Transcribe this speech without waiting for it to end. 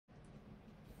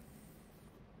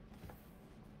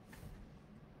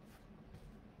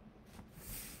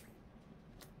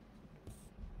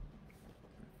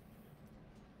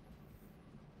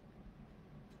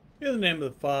In the name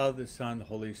of the Father, the Son, the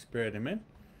Holy Spirit, amen.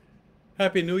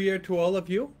 Happy New Year to all of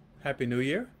you. Happy New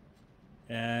Year.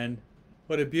 And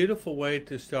what a beautiful way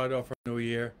to start off our New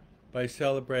Year by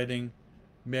celebrating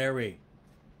Mary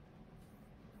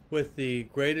with the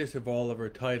greatest of all of her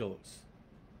titles.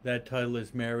 That title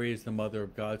is Mary is the Mother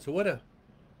of God. So what a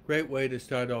great way to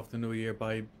start off the New Year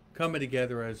by coming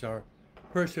together as our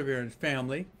Perseverance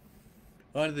family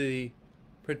under the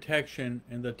protection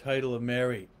and the title of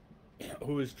Mary,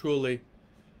 who is truly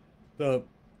the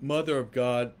Mother of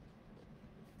God.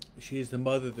 She's the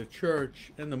mother of the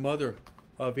church and the mother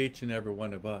of each and every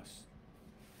one of us.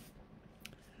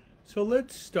 So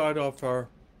let's start off our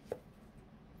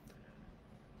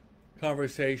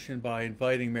conversation by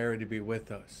inviting Mary to be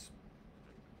with us.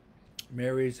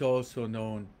 Mary is also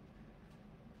known,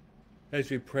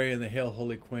 as we pray in the Hail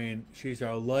Holy Queen, she's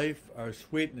our life, our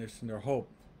sweetness, and our hope.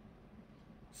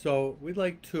 So we'd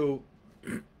like to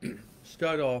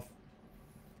start off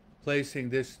placing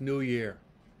this new year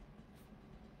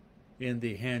in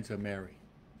the hands of Mary,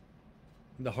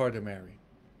 in the heart of Mary.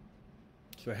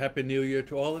 So Happy New Year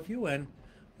to all of you, and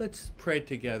let's pray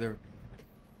together,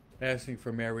 asking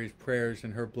for Mary's prayers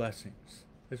and her blessings,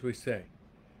 as we say,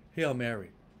 Hail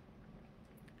Mary,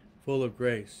 full of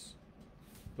grace,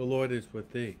 the Lord is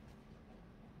with thee.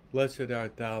 Blessed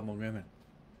art thou among women,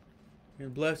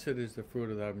 and blessed is the fruit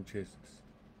of thy womb, Jesus.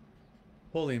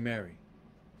 Holy Mary,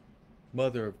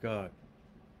 Mother of God,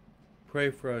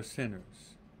 pray for us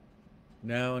sinners,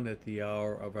 now and at the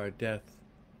hour of our death.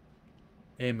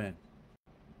 Amen.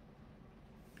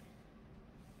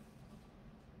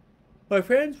 My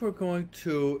friends, we're going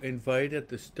to invite at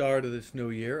the start of this new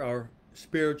year our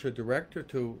spiritual director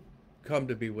to come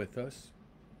to be with us.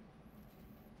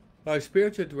 Our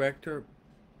spiritual director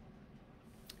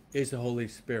is the Holy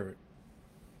Spirit.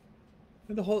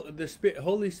 And the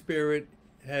Holy Spirit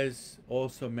has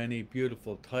also many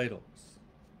beautiful titles.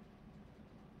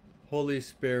 Holy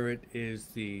Spirit is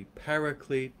the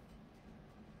Paraclete.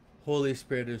 Holy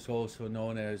Spirit is also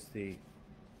known as the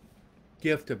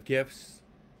gift of gifts.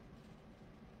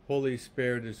 Holy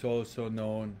Spirit is also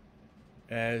known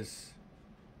as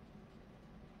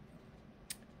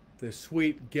the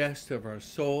sweet guest of our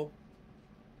soul.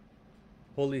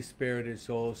 Holy Spirit is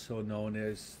also known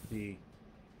as the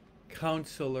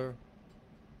Counselor.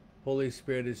 Holy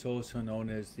Spirit is also known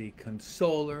as the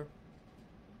Consoler.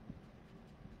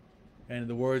 And in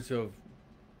the words of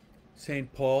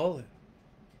St. Paul,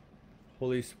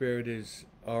 Holy Spirit is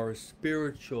our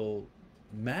spiritual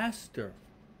master.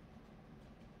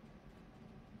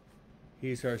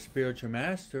 He's our spiritual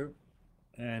master.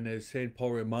 And as St.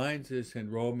 Paul reminds us in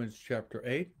Romans chapter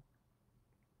 8,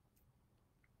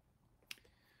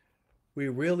 we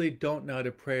really don't know how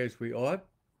to pray as we ought,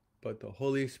 but the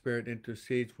Holy Spirit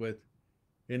intercedes with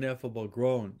ineffable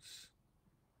groans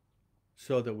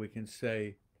so that we can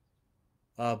say,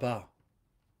 Abba.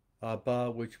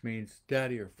 Abba, which means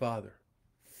daddy or father.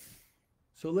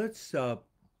 So let's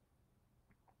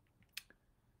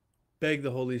beg the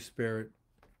Holy Spirit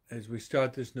as we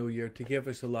start this new year to give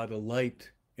us a lot of light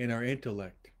in our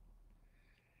intellect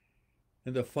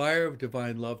and the fire of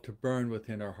divine love to burn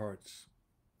within our hearts.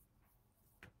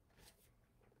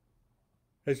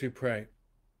 As we pray,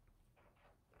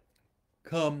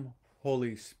 come,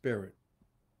 Holy Spirit,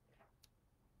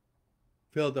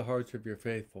 fill the hearts of your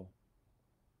faithful,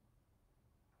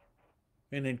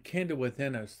 and enkindle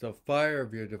within us the fire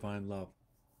of your divine love.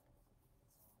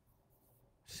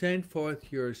 Send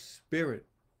forth your Spirit,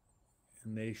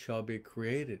 and they shall be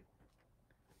created.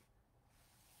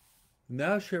 And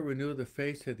thou shalt renew the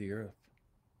face of the earth.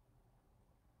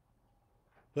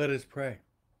 Let us pray.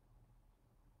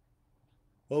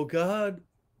 O God,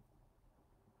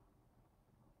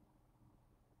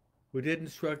 who did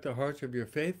instruct the hearts of your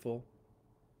faithful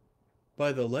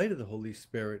by the light of the Holy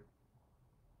Spirit,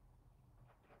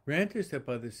 grant us that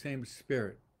by the same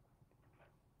Spirit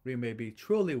we may be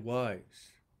truly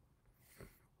wise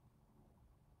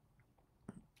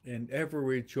and ever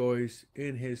rejoice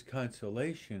in his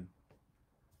consolation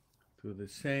through the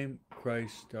same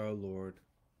Christ our Lord.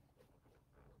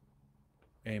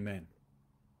 Amen.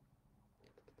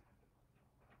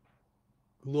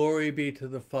 Glory be to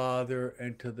the Father,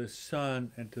 and to the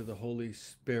Son, and to the Holy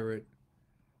Spirit,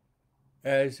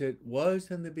 as it was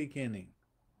in the beginning,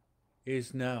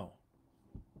 is now,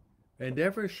 and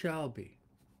ever shall be,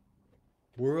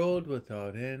 world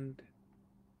without end.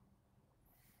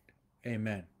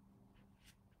 Amen.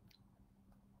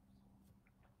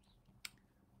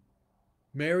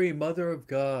 Mary, Mother of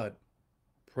God,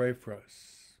 pray for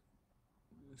us.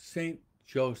 Saint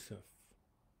Joseph,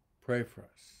 pray for us.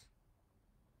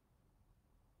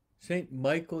 Saint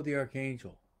Michael the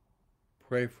Archangel,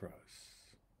 pray for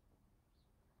us.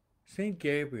 Saint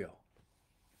Gabriel,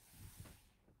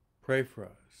 pray for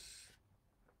us.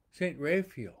 Saint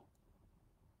Raphael,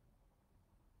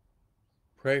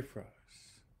 pray for us.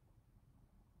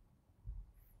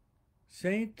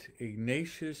 Saint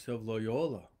Ignatius of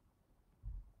Loyola,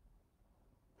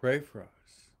 pray for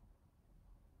us.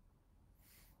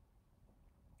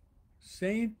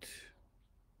 Saint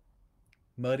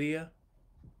Maria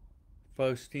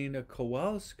Faustina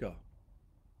Kowalska,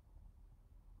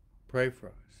 pray for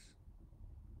us.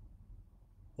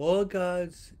 All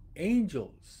God's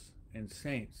angels and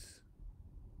saints,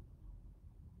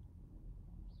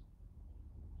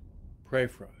 pray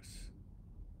for us.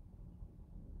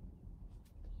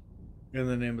 In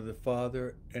the name of the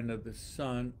Father, and of the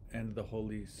Son, and of the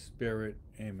Holy Spirit.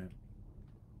 Amen.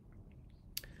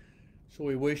 So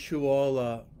we wish you all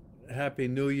a Happy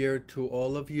New Year to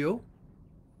all of you.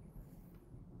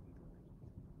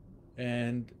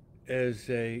 And as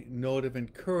a note of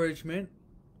encouragement,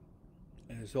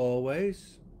 as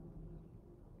always,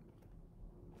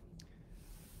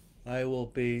 I will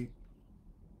be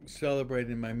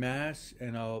celebrating my Mass,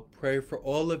 and I'll pray for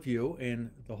all of you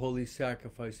in the holy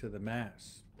sacrifice of the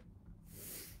Mass.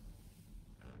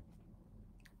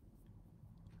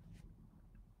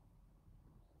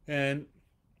 And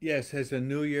yes, as a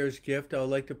New Year's gift, I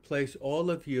would like to place all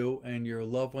of you and your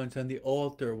loved ones on the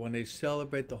altar when they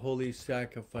celebrate the holy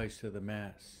sacrifice of the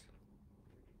Mass.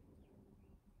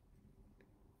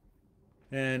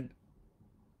 And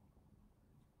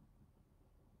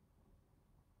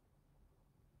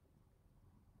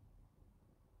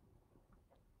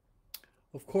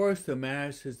of course, the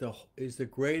Mass is the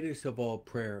greatest of all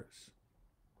prayers.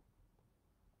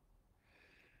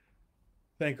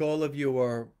 Thank all of you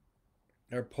are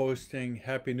posting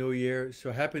Happy New Year.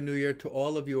 So Happy New Year to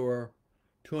all of you who are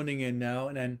tuning in now.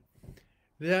 And then,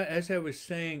 as I was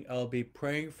saying, I'll be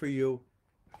praying for you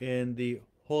in the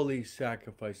holy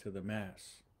sacrifice of the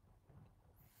Mass.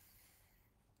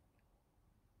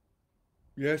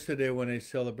 Yesterday when I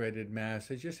celebrated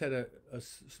Mass, I just had a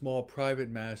small private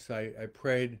Mass. I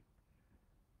prayed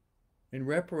in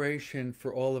reparation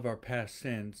for all of our past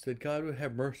sins, that God would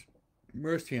have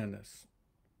mercy on us.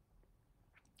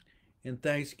 In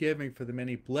thanksgiving for the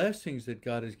many blessings that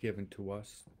God has given to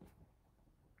us,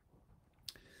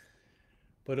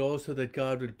 but also that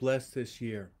God would bless this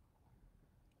year.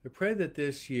 I pray that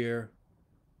this year,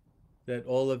 that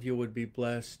all of you would be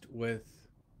blessed with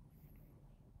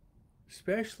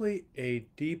especially a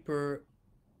deeper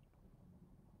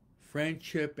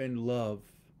friendship and love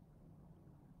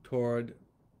toward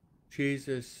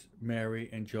Jesus, Mary,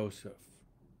 and Joseph.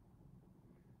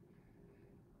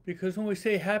 Because when we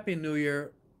say Happy New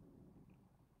Year,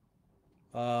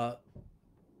 a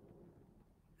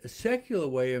secular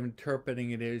way of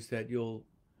interpreting it is that you'll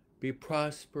be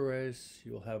prosperous,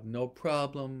 you'll have no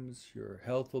problems, your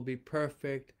health will be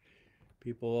perfect,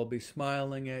 people will be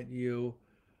smiling at you,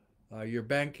 your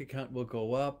bank account will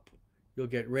go up, you'll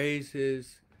get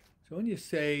raises. So when you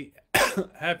say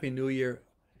Happy New Year,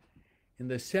 in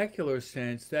the secular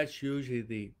sense, that's usually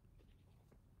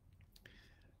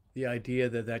the idea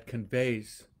that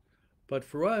conveys. But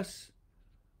for us,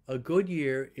 a good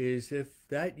year is if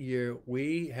that year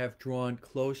we have drawn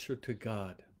closer to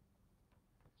God.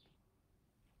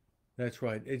 That's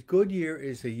right. A good year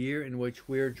is a year in which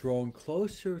we're drawn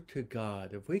closer to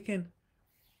God. If we can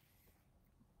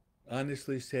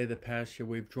honestly say the past year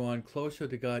we've drawn closer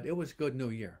to God, it was a good New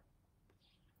Year.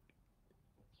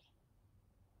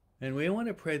 And we want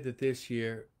to pray that this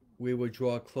year we would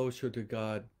draw closer to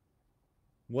God.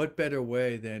 What better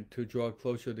way than to draw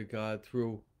closer to God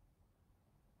through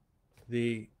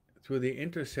the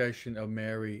intercession of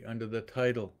Mary, under the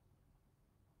title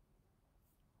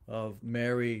of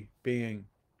Mary being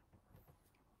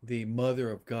the Mother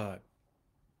of God.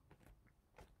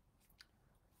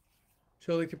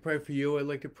 So I'd like to pray for you. I'd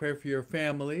like to pray for your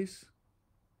families,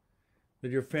 that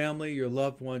your family, your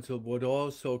loved ones would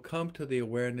also come to the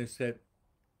awareness that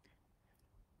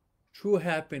true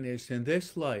happiness in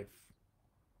this life,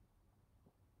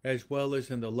 as well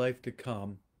as in the life to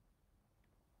come,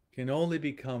 can only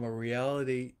become a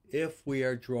reality if we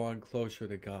are drawn closer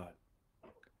to God.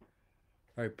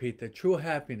 I repeat, that true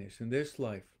happiness in this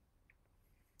life,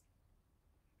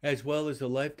 as well as the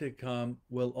life to come,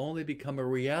 will only become a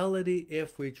reality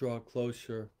if we draw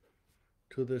closer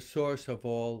to the source of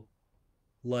all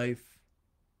life,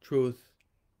 truth,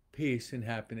 peace, and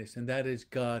happiness, and that is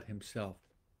God Himself.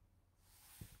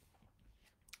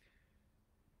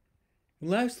 And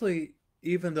lastly,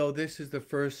 even though this is the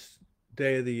first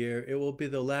day of the year, it will be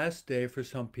the last day for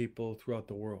some people throughout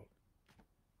the world.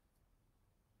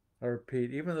 I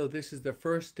repeat, even though this is the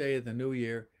first day of the new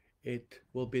year, it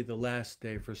will be the last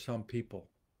day for some people.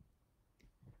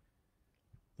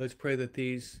 Let's pray that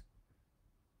these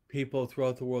people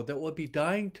throughout the world that will be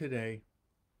dying today,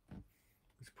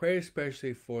 let's pray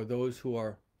especially for those who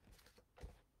are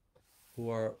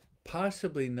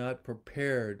possibly not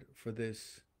prepared for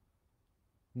this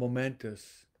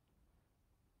momentous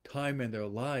time in their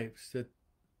lives, that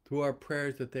through our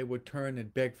prayers that they would turn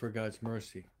and beg for God's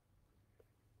mercy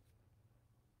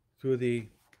through the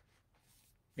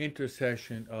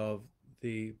intercession of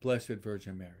the Blessed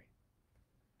Virgin Mary.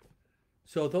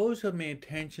 So those are my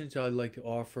intentions I'd like to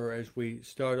offer as we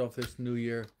start off this new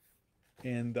year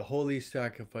in the Holy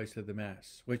Sacrifice of the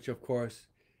Mass, which of course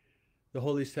the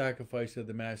Holy Sacrifice of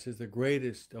the Mass is the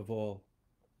greatest of all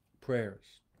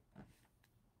prayers.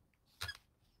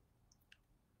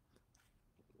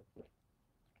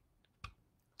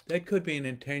 That could be an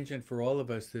intention for all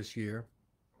of us this year,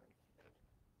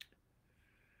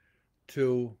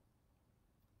 to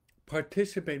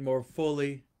participate more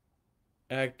fully,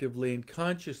 actively, and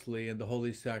consciously in the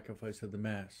Holy Sacrifice of the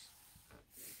Mass.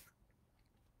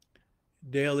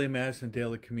 Daily Mass and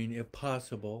daily communion, if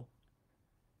possible.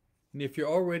 And if you're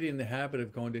already in the habit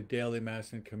of going to daily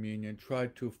Mass and communion, try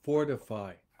to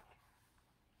fortify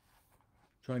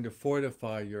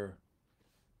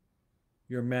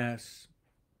your Mass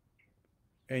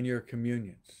and your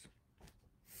communions.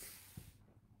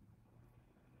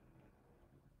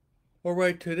 All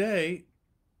right, today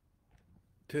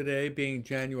being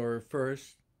January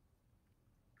 1st,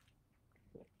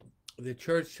 the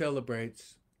Church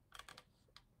celebrates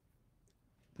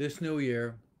this new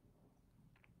year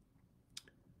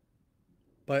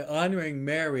by honoring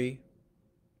Mary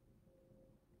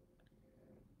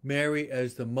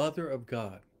as the Mother of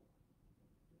God.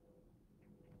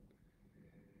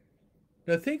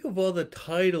 Now think of all the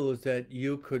titles that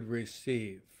you could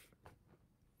receive.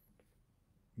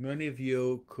 Many of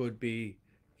you could be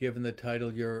given the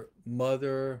title your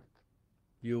mother,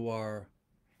 you are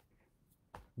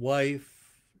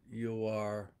wife, you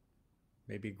are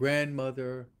maybe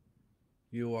grandmother,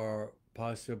 you are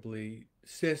possibly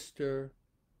sister,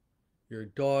 your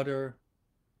daughter,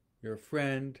 your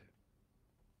friend,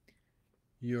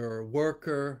 your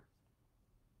worker.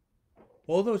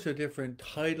 All those are different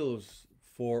titles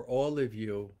for all of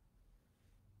you,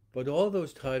 but all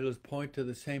those titles point to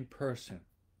the same person.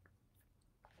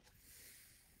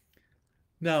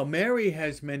 Now, Mary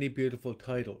has many beautiful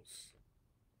titles.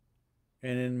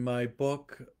 And in my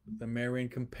book, the Marian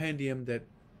Compendium, that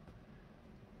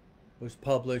was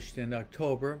published in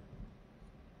October,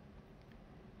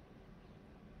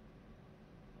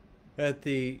 at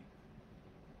the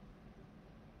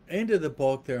end of the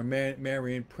book, there are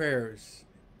Marian prayers,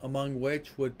 among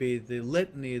which would be the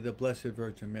Litany of the Blessed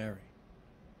Virgin Mary.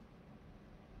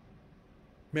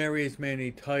 Mary has many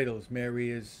titles.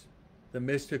 Mary is the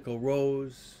mystical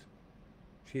rose.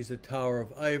 She's a tower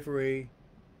of ivory.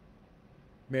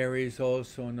 Mary is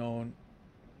also known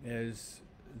as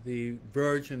the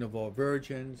Virgin of all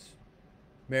virgins.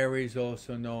 Mary is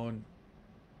also known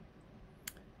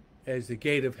as the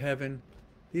Gate of Heaven.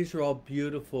 These are all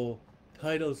beautiful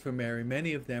titles for Mary.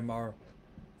 Many of them are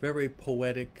very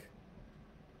poetic,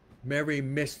 very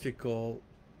mystical,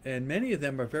 and many of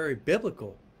them are very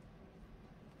biblical.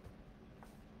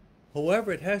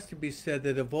 However, it has to be said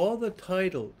that of all the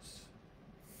titles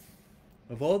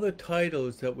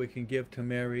that we can give to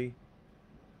Mary,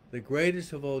 the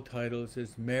greatest of all titles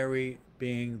is Mary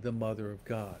being the Mother of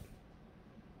God.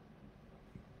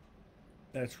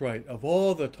 That's right, of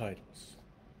all the titles.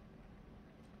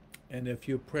 And if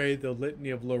you pray the Litany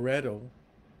of Loreto,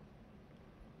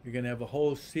 you're going to have a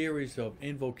whole series of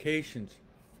invocations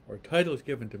or titles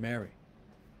given to Mary.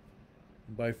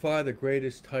 And by far the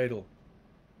greatest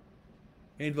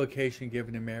invocation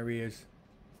given to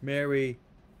Mary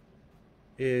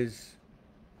is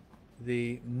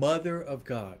the Mother of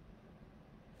God.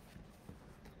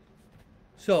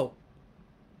 So,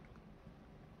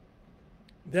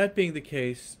 that being the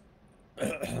case,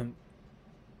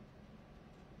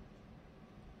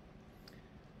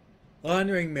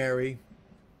 honoring Mary,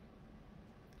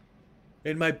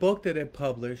 in my book that I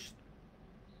published,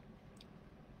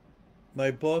 my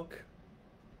book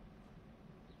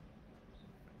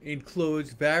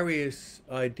includes various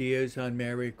ideas on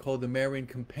Mary called the Marian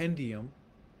Compendium.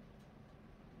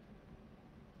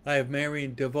 I have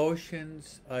Marian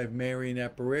devotions, I have Marian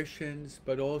apparitions,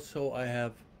 but also I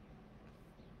have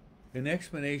an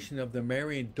explanation of the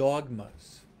Marian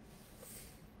dogmas.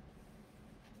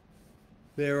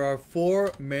 There are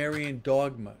 4 Marian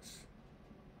dogmas,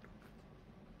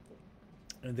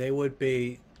 and they would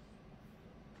be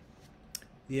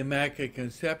the Immaculate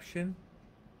Conception,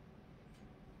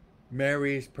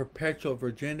 Mary's perpetual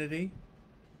virginity,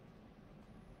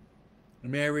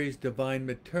 Mary's divine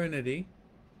maternity,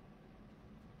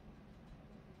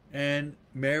 and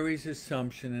Mary's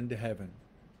assumption into heaven.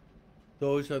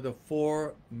 Those are the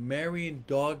four Marian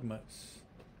dogmas.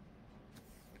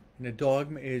 And a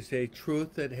dogma is a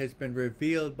truth that has been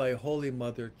revealed by Holy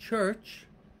Mother Church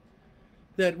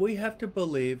that we have to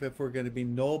believe if we're going to be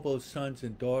noble sons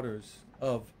and daughters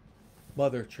of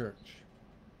Mother Church.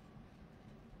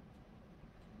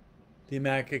 The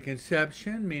Immaculate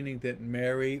Conception, meaning that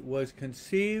Mary was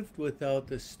conceived without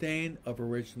the stain of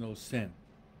original sin.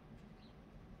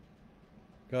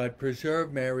 God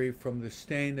preserved Mary from the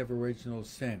stain of original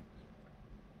sin.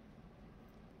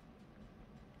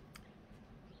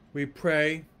 We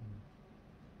pray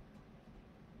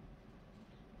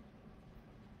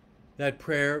that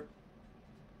prayer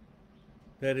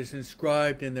that is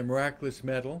inscribed in the miraculous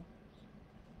medal.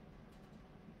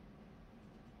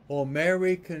 O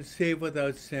Mary, conceived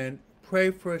without sin,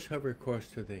 pray for us who have recourse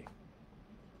to thee.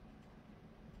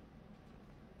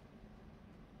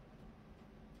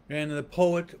 And the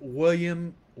poet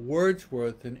William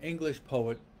Wordsworth, an English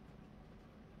poet,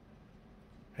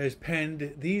 has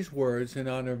penned these words in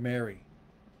honor of Mary.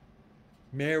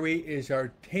 Mary is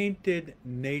our tainted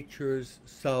nature's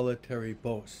solitary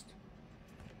boast.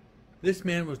 This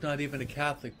man was not even a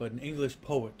Catholic, but an English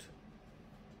poet.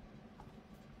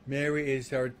 Mary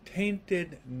is our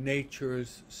tainted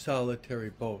nature's solitary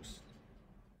boast.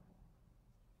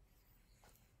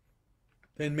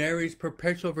 Then Mary's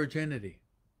perpetual virginity.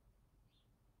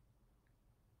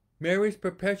 Mary's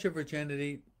perpetual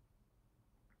virginity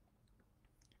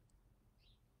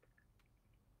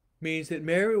means that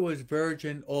Mary was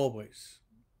virgin always,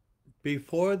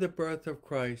 before the birth of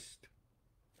Christ,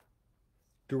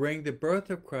 during the birth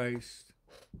of Christ,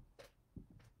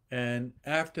 and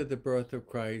after the birth of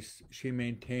Christ, she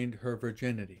maintained her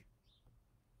virginity.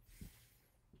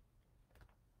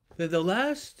 Then the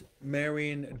last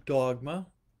Marian dogma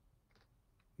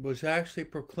was actually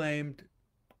proclaimed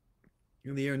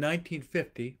in the year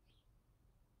 1950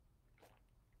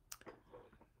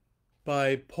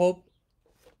 by Pope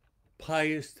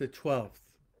Pius XII.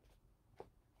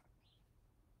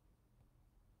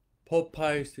 Pope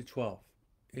Pius XII,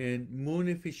 in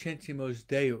Munificentissimus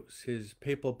Deus, his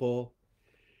papal bull,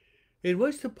 in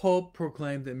which the Pope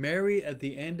proclaimed that Mary, at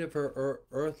the end of her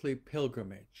earthly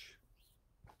pilgrimage,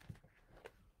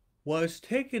 was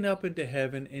taken up into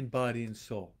heaven in body and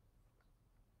soul.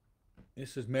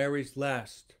 This is Mary's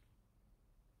last.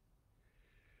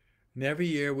 And every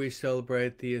year we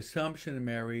celebrate the Assumption of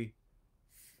Mary,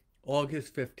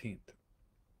 August 15th.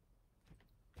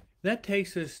 That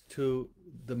takes us to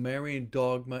the Marian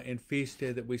dogma and feast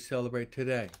day that we celebrate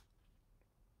today.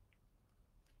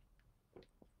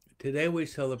 Today we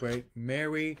celebrate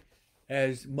Mary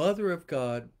as Mother of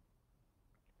God.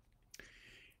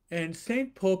 And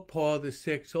St. Pope Paul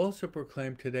VI also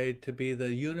proclaimed today to be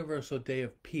the Universal Day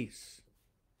of Peace.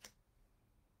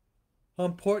 How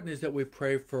important is that we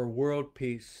pray for world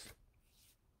peace,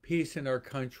 peace in our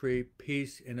country,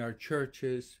 peace in our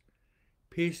churches,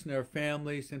 peace in our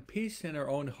families, and peace in our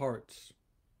own hearts.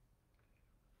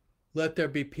 Let there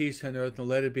be peace on earth, and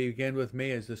let it begin with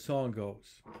me, as the song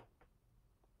goes.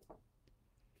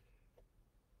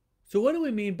 So what do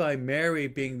we mean by Mary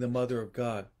being the Mother of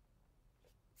God?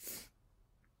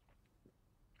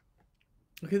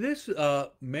 Okay, this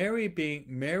Mary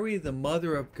the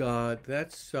Mother of God,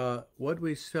 that's what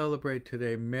we celebrate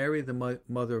today, Mary the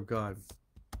Mother of God.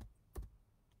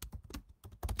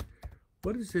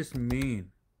 What does this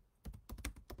mean?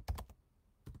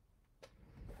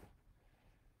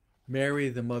 Mary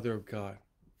the Mother of God.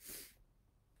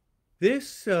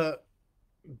 This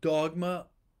dogma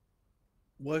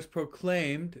was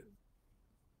proclaimed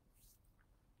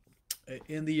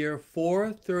in the year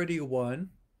 431.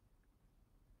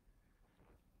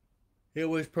 It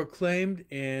was proclaimed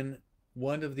in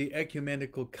one of the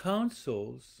ecumenical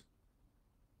councils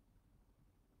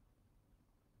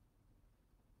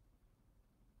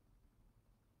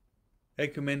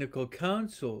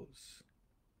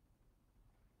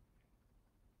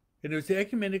And it was the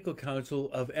Ecumenical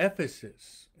Council of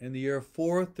Ephesus in the year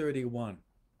 431,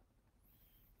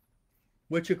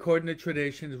 which, according to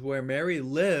tradition, is where Mary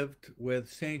lived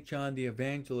with St. John the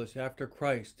Evangelist after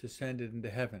Christ ascended into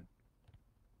heaven.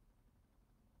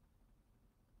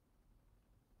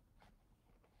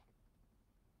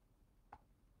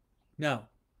 Now,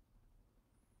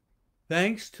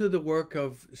 thanks to the work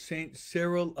of St.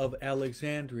 Cyril of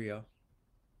Alexandria,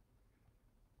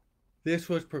 this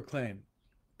was proclaimed.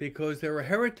 because there were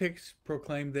heretics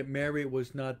proclaimed that Mary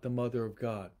was not the mother of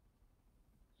God.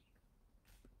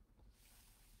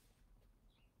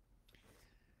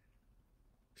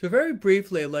 So very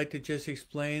briefly, I'd like to just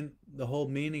explain the whole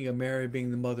meaning of Mary being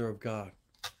the mother of God.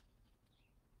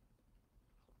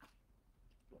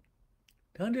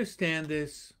 To understand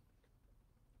this,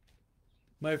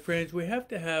 my friends, we have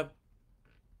to have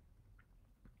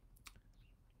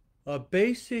a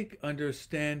basic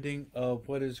understanding of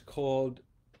what is called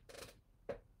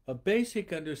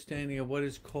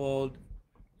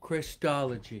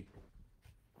Christology.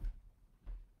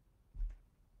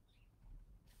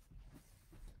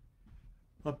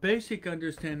 A basic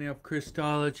understanding of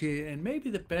Christology, and maybe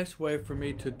the best way for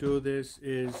me to do this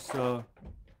is to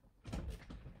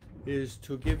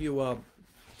give you a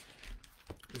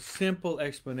simple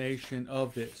explanation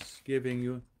of this, giving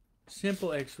you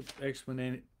simple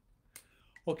explanation.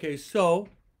 Okay, so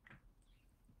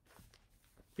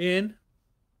in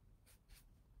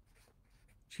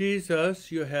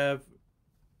Jesus, you have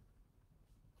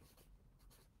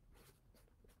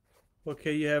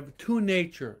two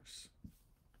natures.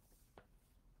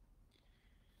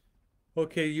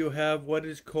 Okay, you have what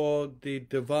is called the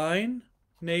divine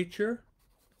nature,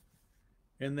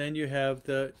 and then you have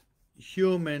the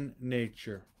human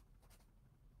nature.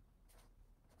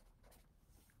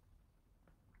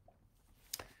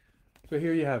 So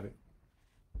here you have it.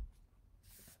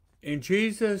 In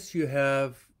Jesus, you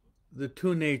have the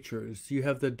two natures. You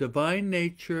have the divine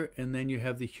nature, and then you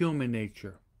have the human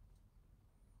nature.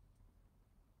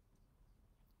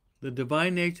 The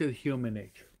divine nature, the human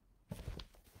nature.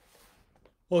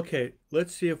 Okay,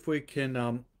 let's see if we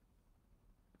can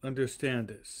understand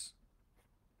this.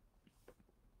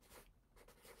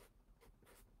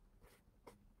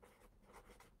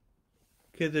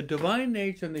 Okay, the divine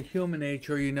nature and the human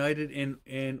nature are united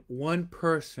in one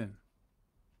person.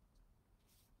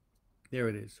 There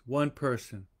it is, one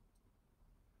person.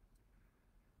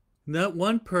 And that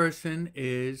one person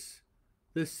is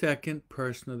the second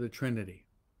person of the Trinity.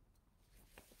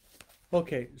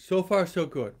 Okay, so far so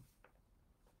good.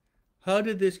 How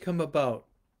did this come about?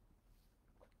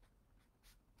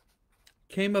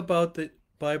 Came about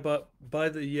by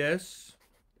the yes.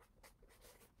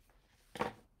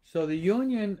 So the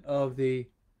union of the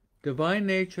divine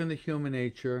nature and the human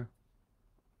nature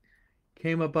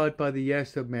came about by the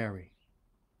yes of Mary.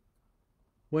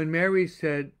 When Mary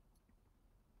said,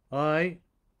 I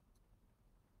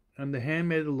am the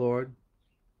handmaid of the Lord,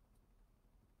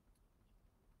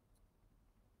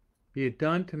 be it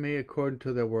done to me according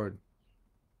to their word.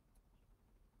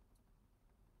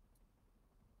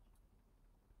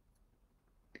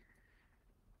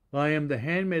 I am the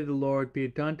handmaid of the Lord, be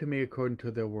it done to me according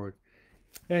to their word.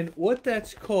 And what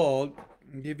that's called,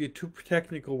 I'll give you two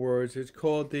technical words, it's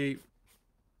called the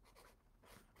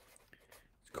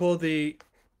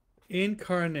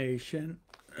incarnation.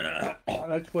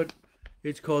 That's what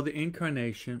it's called, the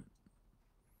incarnation.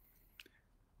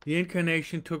 The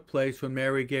incarnation took place when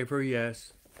Mary gave her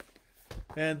yes.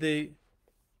 And the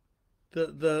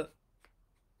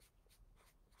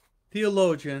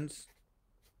theologians,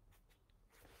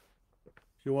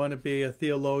 if you want to be a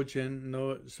theologian,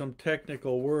 know some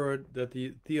technical word that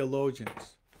the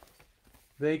theologians,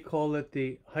 they call it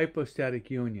the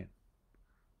hypostatic union.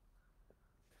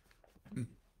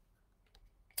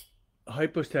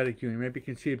 Hypostatic union. Maybe you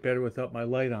can see it better without my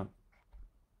light on.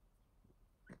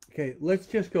 Okay, let's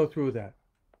just go through that.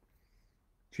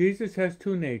 Jesus has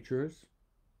two natures.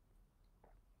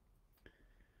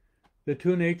 The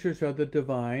two natures are the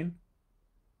divine,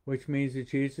 which means that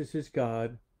Jesus is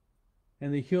God,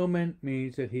 and the human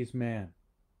means that he's man.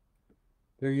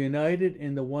 They're united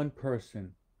in the one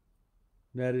person,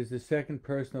 that is the second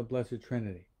person of Blessed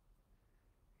Trinity.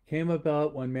 Came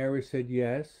about when Mary said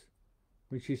yes,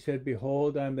 when she said,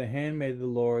 behold, I am the handmaid of the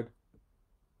Lord,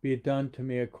 be it done to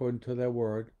me according to thy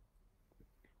word.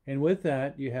 And with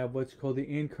that, you have what's called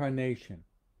the incarnation.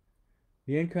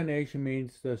 The incarnation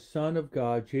means the Son of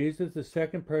God, Jesus, the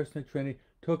second person of the Trinity,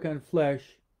 took on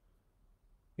flesh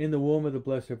in the womb of the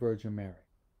Blessed Virgin Mary.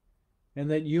 And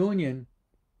that union,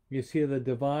 you see, the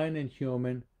divine and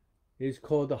human, is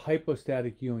called the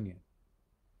hypostatic union.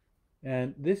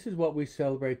 And this is what we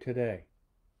celebrate today.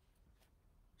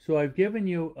 So I've given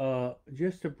you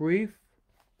just a brief,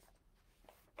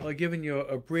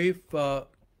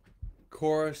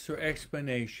 course or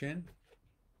explanation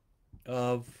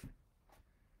of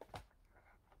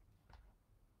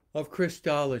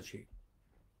Christology.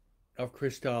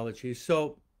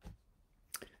 So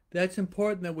that's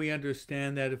important that we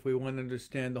understand that if we want to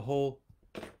understand the whole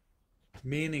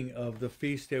meaning of the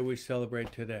feast day we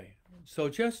celebrate today. So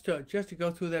just to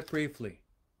go through that briefly,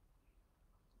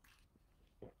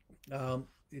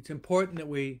 it's important that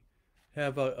we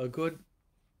have a good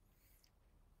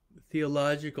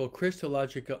theological,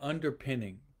 Christological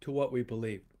underpinning to what we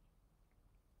believe.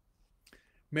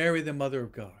 Mary, the Mother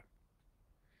of God.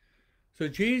 So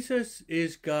Jesus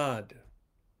is God.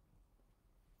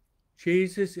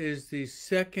 Jesus is the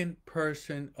second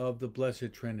person of the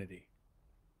Blessed Trinity.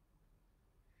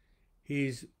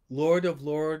 He's Lord of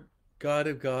Lord, God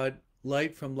of God,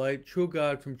 light from light, true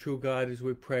God from true God, as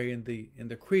we pray in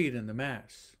the Creed and the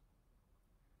Mass.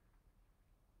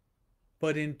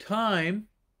 But in time,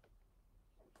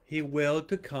 he willed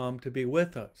to come to be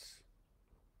with us.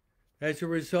 As a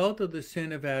result of the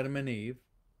sin of Adam and Eve,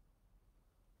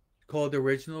 called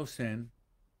original sin,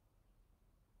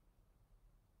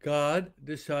 God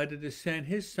decided to send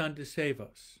his Son to save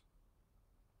us.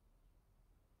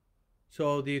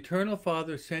 So the Eternal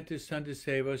Father sent his Son to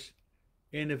save us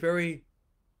in a very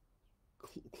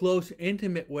close,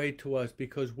 intimate way to us,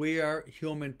 because we are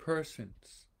human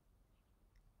persons.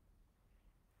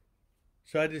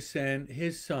 Decided to send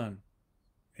his Son,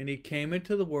 and he came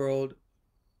into the world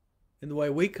in the way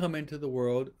we come into the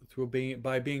world,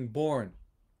 by being born.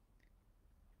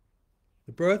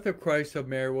 The birth of Christ of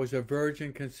Mary was a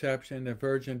virgin conception, a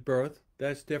virgin birth.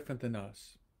 That's different than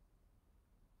us.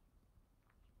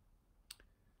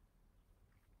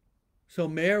 So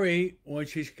Mary, when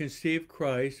she's conceived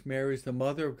Christ, Mary is the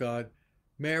Mother of God.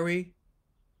 Mary,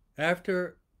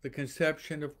 after the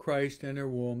conception of Christ in her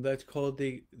womb, that's called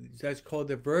the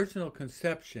virginal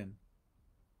conception.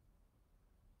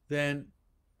 Then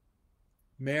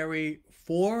Mary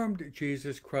formed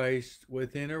Jesus Christ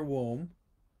within her womb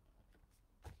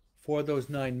for those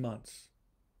 9 months.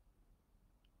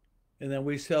 And then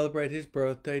we celebrate his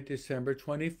birthday, December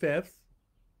 25th,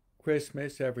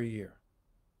 Christmas, every year.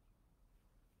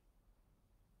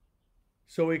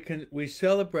 So we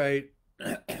celebrate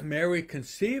Mary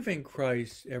conceiving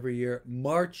Christ every year,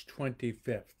 March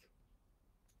 25th.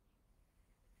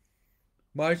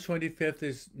 March 25th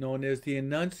is known as the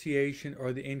Annunciation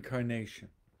or the Incarnation.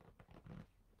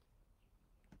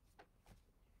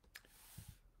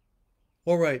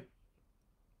 All right.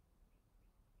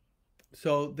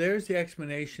 So there's the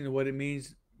explanation of what it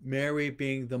means, Mary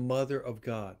being the Mother of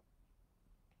God.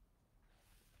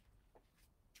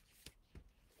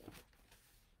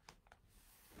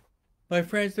 My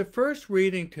friends, the first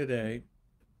reading today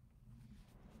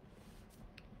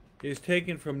is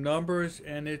taken from Numbers,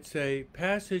 and it's a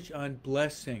passage on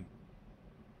blessing.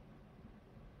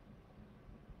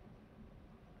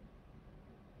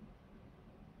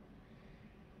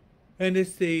 And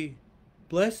it's the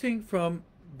blessing from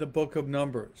the book of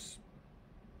Numbers.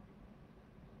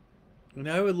 And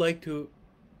I would like to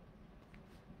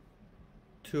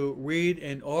read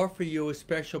and offer you a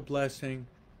special blessing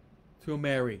through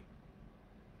Mary.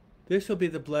 This will be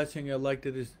the blessing I'd like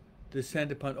to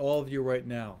descend upon all of you right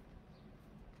now.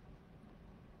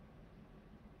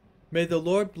 May the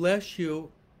Lord bless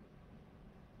you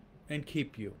and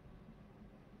keep you.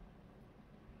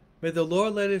 May the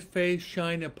Lord let his face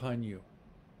shine upon you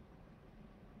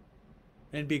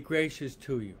and be gracious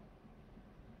to you.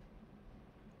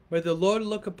 May the Lord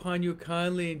look upon you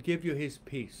kindly and give you his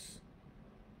peace.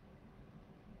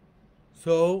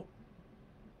 So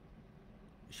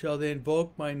shall they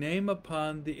invoke my name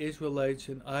upon the Israelites,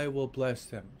 and I will bless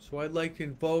them. So I'd like to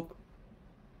invoke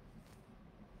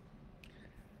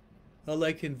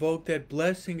that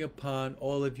blessing upon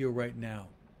all of you right now.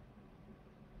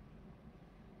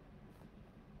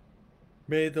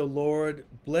 May the Lord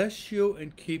bless you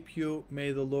and keep you.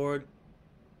 May the Lord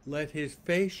let his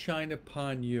face shine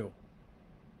upon you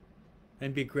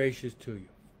and be gracious to you.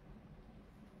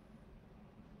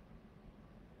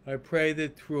 I pray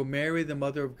that through Mary, the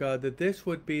Mother of God, that this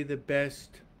would be the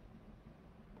best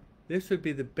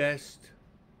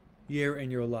year in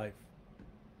your life.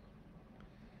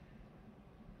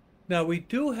 Now, we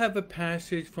do have a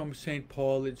passage from St.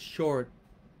 Paul. It's short,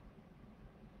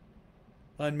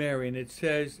 on Mary, and it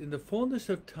says, in the fullness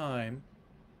of time,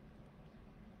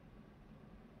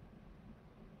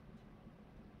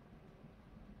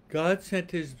 God sent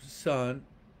his Son,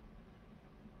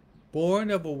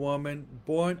 born of a woman,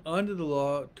 born under the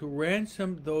law, to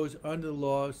ransom those under the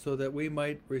law so that we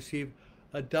might receive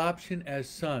adoption as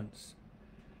sons.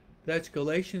 That's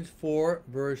Galatians 4,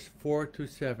 verse 4 to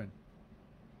 7.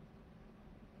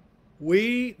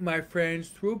 We, my friends,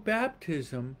 through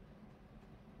baptism,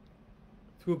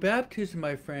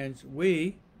 my friends,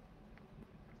 we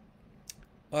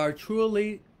are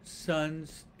truly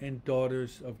sons and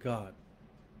daughters of God.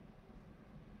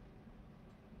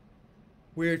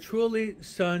 We are truly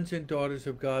sons and daughters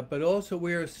of God, but also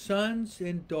we are sons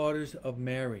and daughters of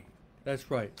Mary.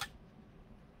 That's right.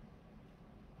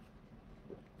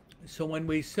 So when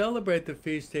we celebrate the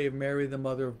feast day of Mary, the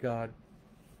Mother of God,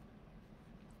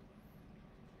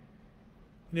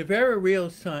 in a very real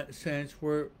sense,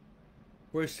 we're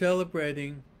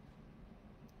celebrating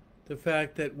the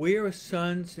fact that we are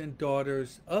sons and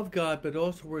daughters of God, but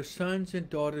also we're sons and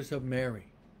daughters of Mary.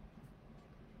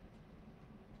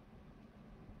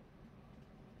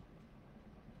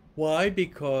 Why?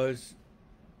 Because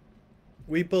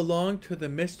we belong to the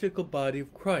mystical body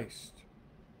of Christ.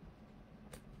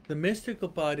 The mystical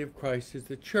body of Christ is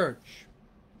the church.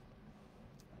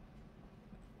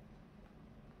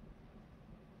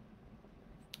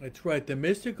 That's right, the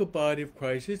mystical body of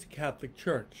Christ is the Catholic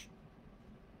Church.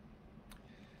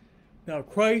 Now,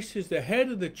 Christ is the head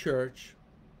of the church,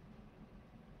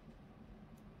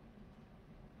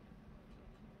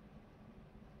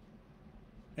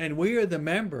 and we are the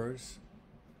members.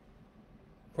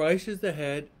 Christ is the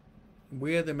head,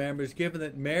 we are the members, given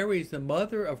that Mary is the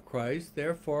mother of Christ.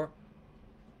 Therefore,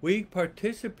 we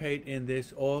participate in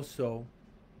this also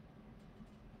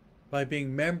by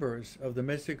being members of the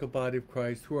mystical body of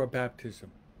Christ through our baptism.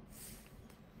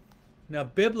 Now,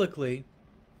 biblically,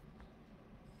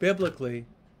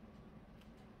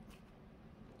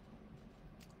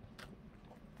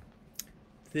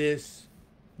 this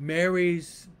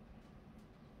Mary's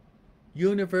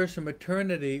universal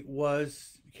maternity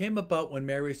came about when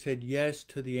Mary said yes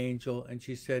to the angel, and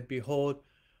she said, "Behold,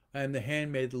 I am the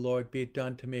handmaid of the Lord, be it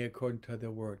done to me according to thy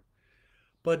word."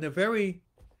 But in a very,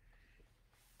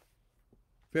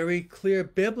 very clear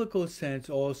biblical sense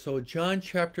also, John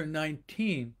chapter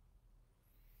 19,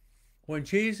 when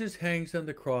Jesus hangs on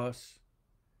the cross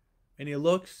and he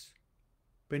looks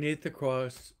beneath the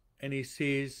cross and he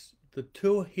sees the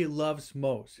two he loves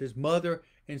most, his mother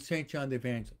and St. John the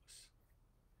Evangelist.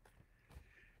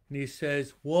 And he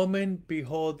says, "Woman,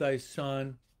 behold thy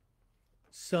son.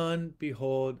 Son,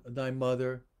 behold thy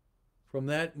mother." From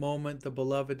that moment, the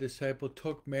beloved disciple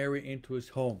took Mary into his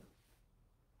home.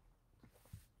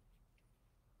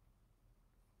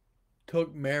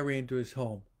 Took Mary into his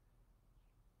home.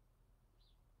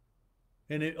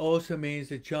 And it also means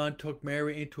that John took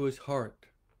Mary into his heart.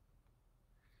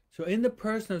 So in the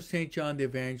person of St. John the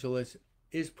Evangelist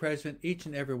is present each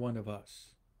and every one of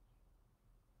us.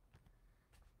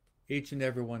 Each and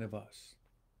every one of us.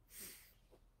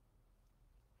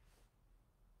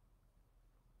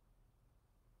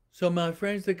 So my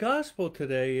friends, the gospel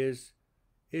today is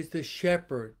the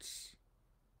shepherds.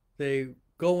 They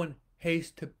go in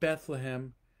haste to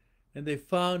Bethlehem, and they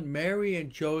found Mary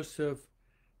and Joseph,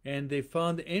 and they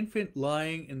found the infant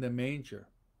lying in the manger.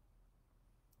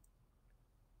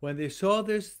 When they saw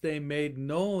this, they made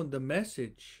known the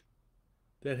message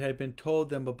that had been told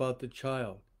them about the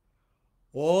child.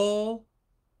 All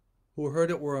who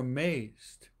heard it were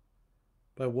amazed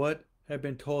by what had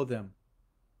been told them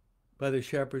by the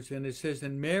shepherds. And it says,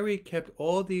 "And Mary kept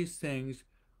all these things,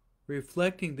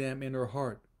 reflecting them in her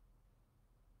heart."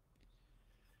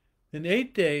 Then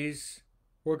 8 days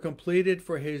were completed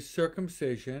for his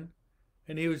circumcision,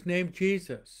 and he was named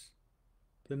Jesus,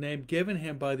 the name given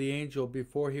him by the angel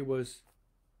before he was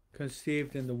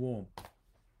conceived in the womb.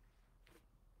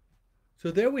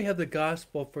 So there we have the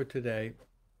gospel for today.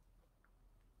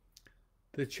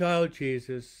 The child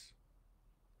Jesus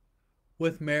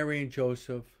with Mary and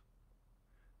Joseph.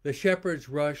 The shepherds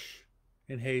rush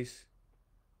in haste.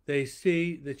 They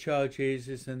see the child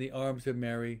Jesus in the arms of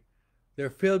Mary. They're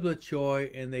filled with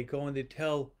joy, and they go and they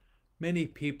tell many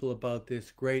people about this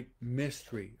great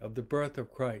mystery of the birth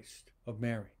of Christ, of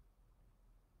Mary.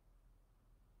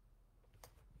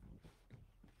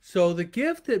 So the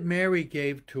gift that Mary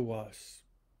gave to us,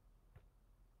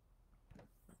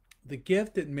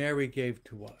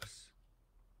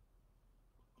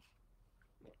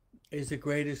 is the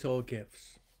greatest of all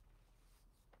gifts.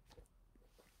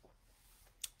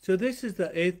 So this is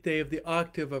the 8th day of the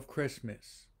octave of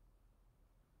Christmas.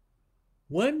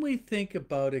 When we think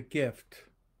about a gift,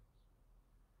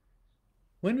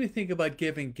 when we think about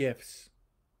giving gifts,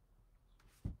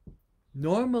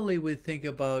 normally we think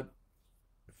about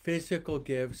physical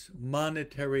gifts,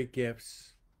 monetary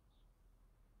gifts.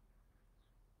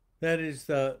 That is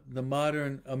the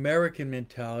modern American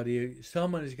mentality.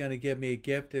 Someone is going to give me a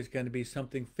gift. There's going to be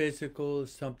something physical,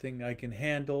 something I can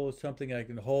handle, something I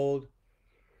can hold,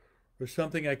 or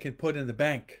something I can put in the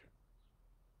bank.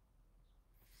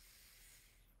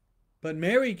 But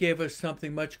Mary gave us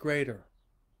something much greater.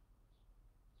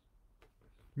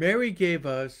 Mary gave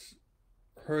us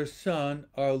her Son,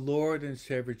 our Lord and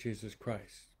Savior Jesus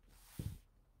Christ.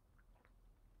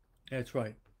 That's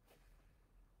right.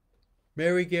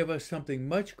 Mary gave us something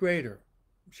much greater.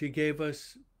 She gave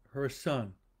us her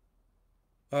Son,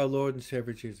 our Lord and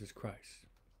Savior Jesus Christ.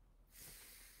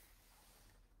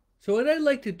 So what I'd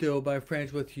like to do, my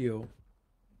friends, with you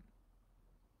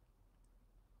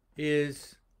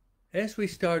is, as we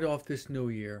start off this new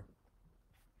year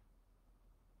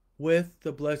with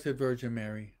the Blessed Virgin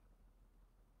Mary,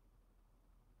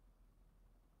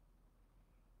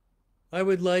 I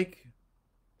would like,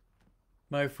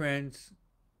 my friends,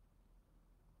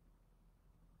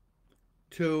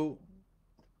 to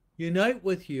unite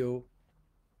with you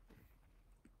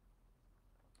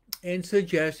in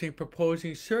suggesting,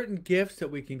 proposing certain gifts that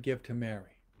we can give to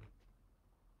Mary.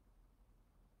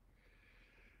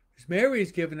 Because Mary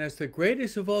has given us the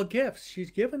greatest of all gifts.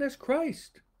 She's given us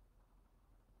Christ.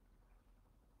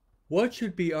 What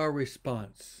should be our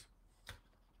response?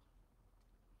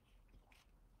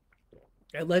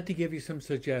 I'd like to give you some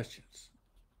suggestions.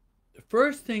 The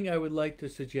first thing I would like to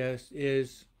suggest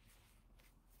is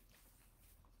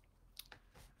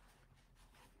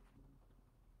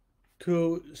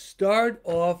to start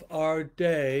off our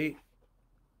day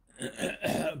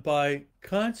by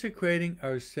consecrating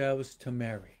ourselves to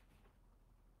Mary.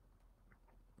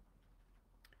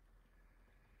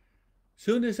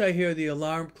 Soon as I hear the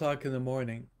alarm clock in the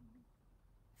morning,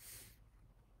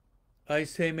 I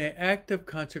say my act of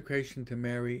consecration to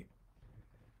Mary.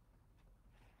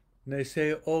 And I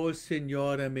say, O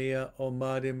Signora mia, O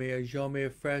Madre mia, yo me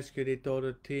ofrezco de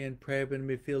todo ti en prueba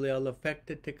mi filial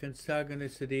afecta te consagro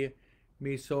ese día,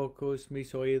 mis ojos,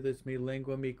 mis oídos, mi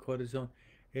lengua, mi corazón,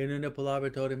 en una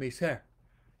palabra todo mi ser,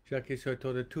 ya que soy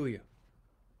toda tuya.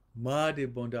 Madre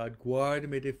bondad,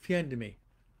 guárdame, defiéndeme,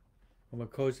 como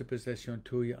cosa posesión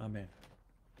tuya. Amen.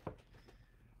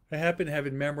 I happen to have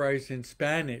it memorized in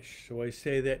Spanish, so I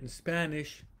say that in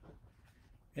Spanish.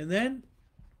 And then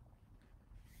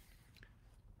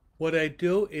what I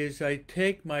do is I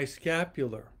take my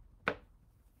scapular.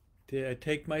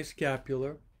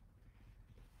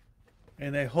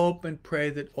 And I hope and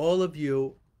pray that all of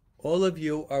you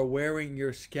are wearing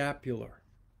your scapular.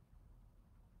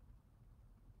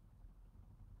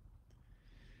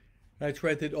 That's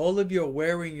right, that all of you are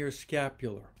wearing your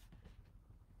scapular.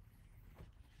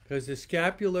 Because the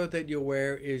scapular that you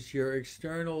wear is your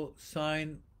external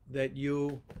sign that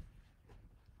you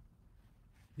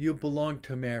belong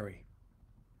to Mary.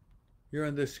 You're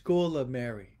in the school of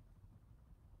Mary.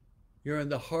 You're in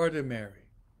the heart of Mary.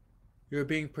 You're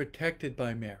being protected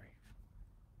by Mary.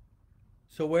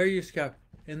 So wear your scapular.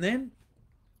 And then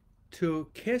to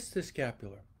kiss the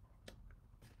scapular.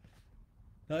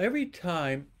 Now every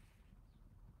time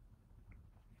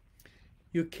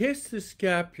you kiss the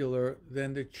scapular,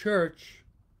 then the Church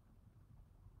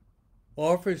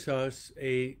offers us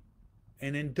an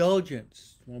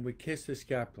indulgence when we kiss the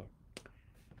scapular.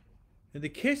 And the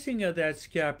kissing of that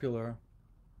scapular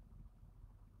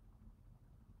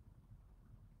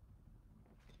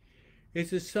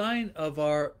is a sign of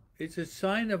our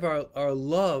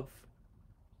love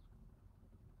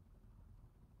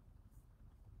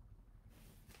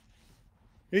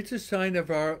It's a sign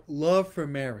of our love for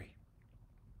Mary.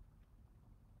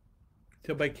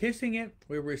 So by kissing it,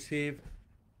 we receive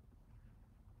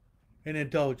an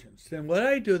indulgence. And what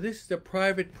I do, this is a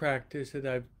private practice that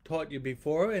I've taught you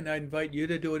before, and I invite you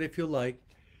to do it if you like.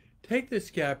 Take the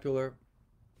scapular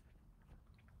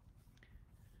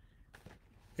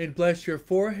and bless your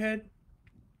forehead,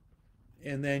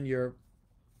 and then your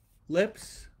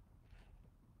lips,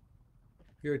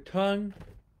 your tongue,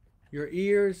 your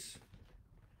ears,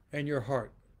 and your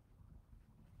heart,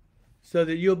 so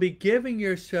that you'll be giving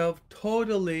yourself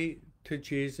totally to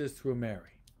Jesus through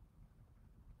Mary.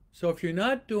 So if you're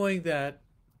not doing that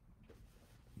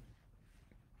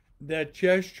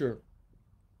gesture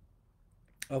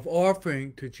of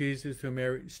offering to Jesus through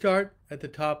Mary, start at the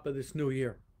top of this new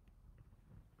year.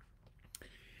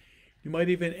 You might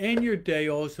even end your day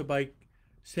also by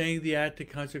saying the act of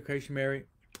consecration, Mary,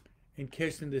 and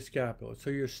kissing the scapular.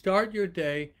 So you start your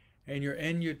day and you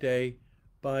end your day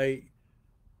by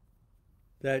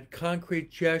that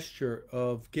concrete gesture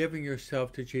of giving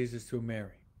yourself to Jesus through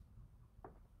Mary.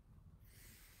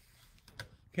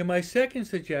 Okay, my second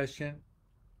suggestion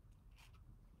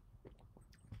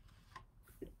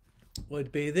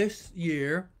would be this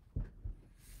year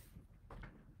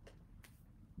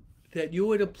that you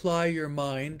would apply your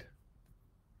mind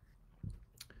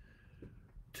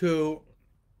to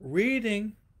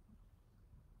reading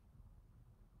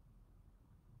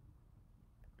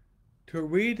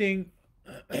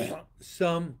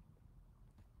some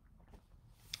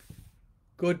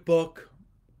good book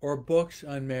or books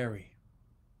on Mary.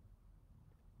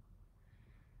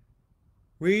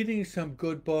 reading some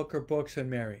good book or books on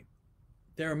Mary.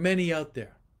 There are many out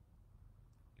there.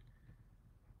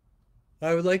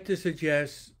 I would like to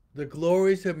suggest The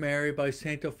Glories of Mary by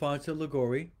St. Alfonso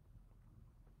Liguori,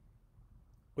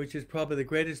 which is probably the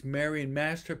greatest Marian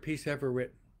masterpiece ever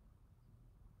written.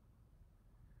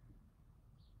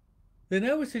 Then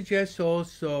I would suggest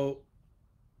also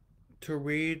to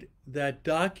read that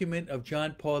document of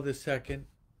John Paul II.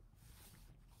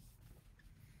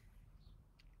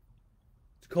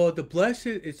 It's called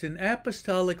it's an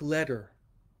apostolic letter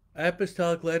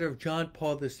of John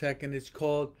Paul II. It's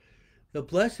called The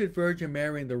Blessed Virgin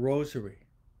Mary and the Rosary.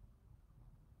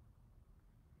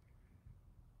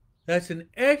 That's an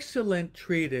excellent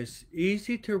treatise,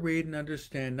 easy to read and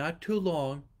understand, not too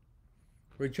long,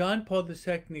 where John Paul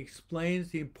II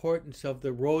explains the importance of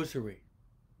the Rosary.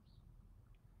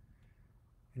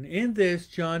 And in this,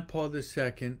 John Paul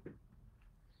II,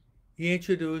 he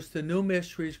introduced the new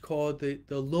mysteries called the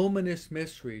luminous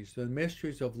mysteries, the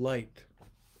mysteries of light.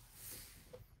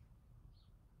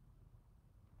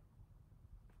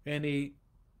 And he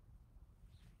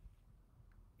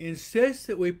insists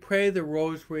that we pray the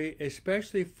Rosary,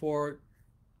 especially for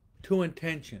two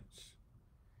intentions.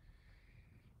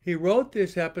 He wrote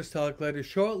this apostolic letter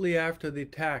shortly after the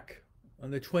attack on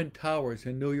the Twin Towers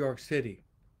in New York City.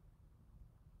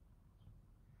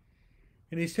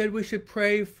 And he said we should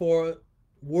pray for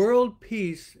world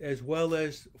peace as well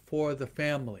as for the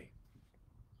family.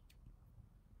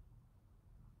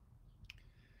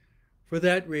 For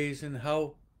that reason,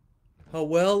 how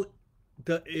well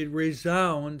it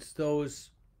resounds,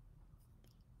 those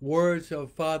words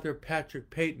of Father Patrick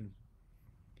Peyton.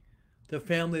 The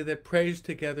family that prays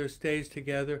together stays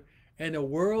together, and a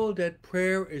world at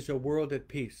prayer is a world at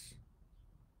peace.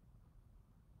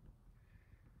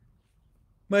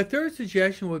 My third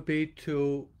suggestion would be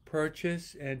to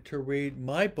purchase and to read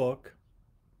my book,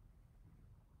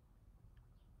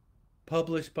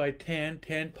 published by TAN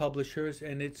Publishers,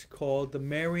 and it's called The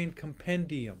Marian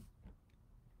Compendium.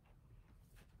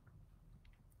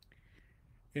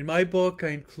 In my book, I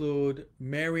include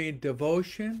Marian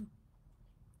devotion,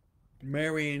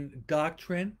 Marian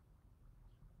doctrine,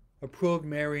 approved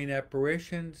Marian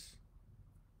apparitions,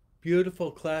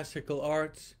 beautiful classical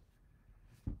arts,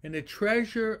 and a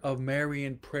treasure of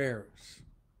Marian prayers.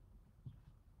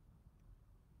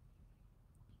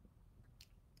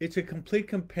 It's a complete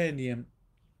compendium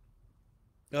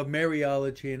of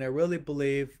Mariology, and I really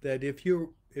believe that if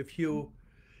you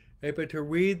able to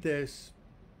read this,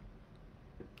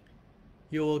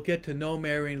 you will get to know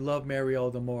Mary and love Mary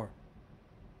all the more.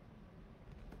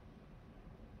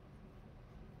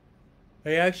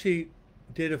 I actually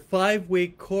did a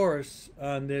 5-week course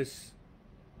on this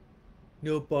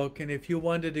new book, and if you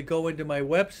wanted to go into my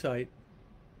website,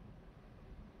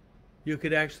 you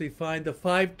could actually find the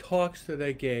 5 talks that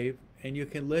I gave, and you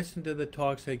can listen to the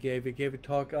talks I gave. I gave a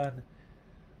talk on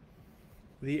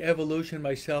the evolution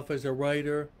myself as a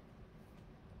writer.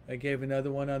 I gave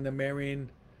another one on the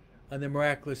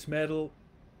miraculous medal.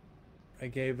 I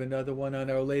gave another one on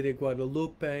Our Lady of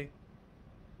Guadalupe.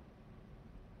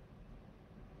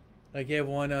 I gave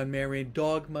one on Marian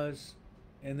dogmas,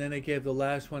 and then I gave the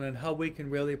last one on how we can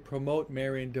really promote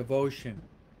Marian devotion,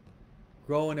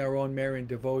 grow in our own Marian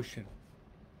devotion.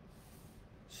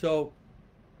 So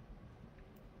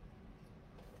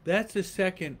that's the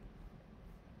second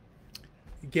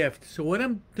gift. So what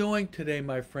I'm doing today,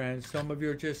 my friends, some of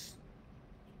you are just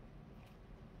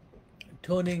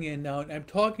tuning in now. I'm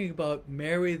talking about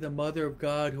Mary, the Mother of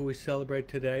God, who we celebrate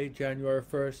today, January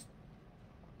 1st.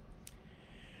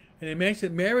 And it makes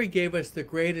it Mary gave us the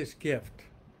greatest gift.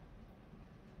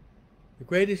 The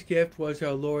greatest gift was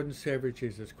our Lord and Savior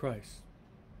Jesus Christ.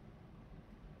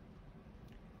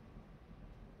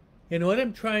 And what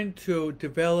I'm trying to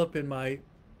develop in my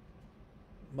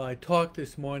talk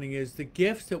this morning is the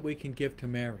gifts that we can give to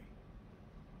Mary.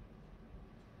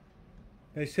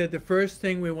 I said the first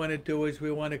thing we want to do is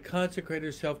we want to consecrate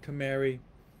ourselves to Mary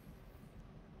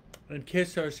and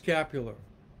kiss our scapular,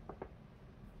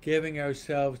 giving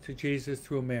ourselves to Jesus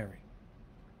through Mary.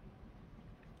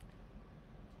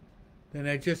 Then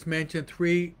I just mentioned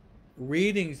 3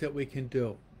 readings that we can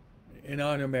do in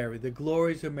honor of Mary. The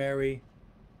Glories of Mary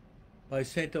by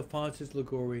St. Alfonso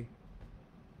Liguori.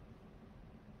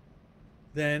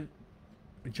 Then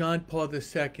John Paul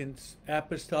II's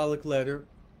apostolic letter,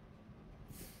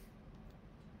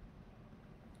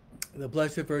 the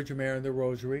Blessed Virgin Mary and the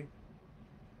Rosary.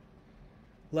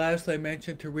 Lastly, I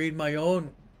mentioned to read my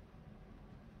own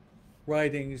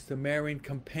writings, the Marian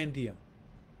Compendium.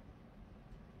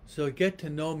 So get to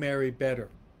know Mary better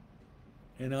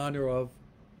in honor of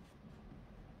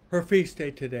her feast day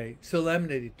today,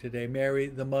 solemnity today, Mary,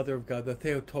 the Mother of God, the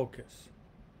Theotokos.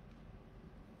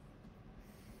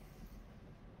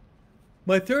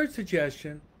 My third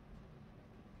suggestion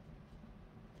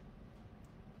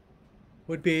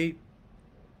would be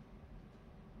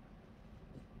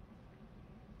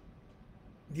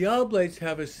the Oblates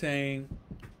have a saying,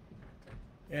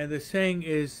 and the saying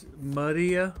is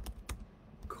Maria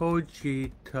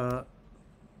cogita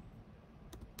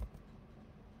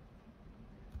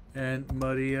and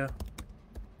Maria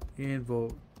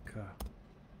invoca.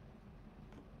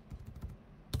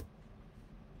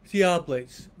 The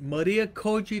Oblates, Maria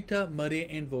cogita, Maria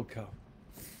invoca.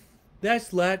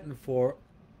 That's Latin for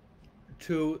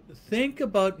to think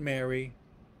about Mary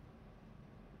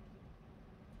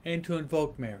and to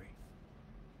invoke Mary.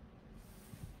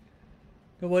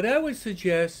 Now, what I would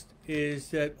suggest is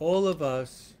that all of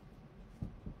us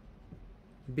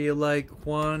be like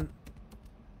Juan.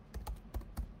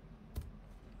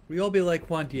 We all be like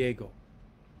Juan Diego.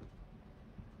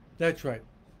 That's right.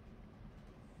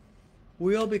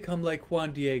 We all become like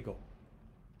Juan Diego.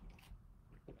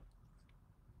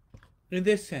 In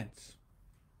this sense,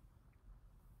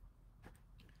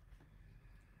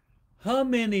 how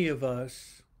many of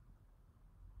us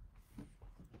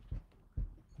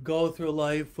go through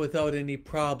life without any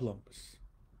problems?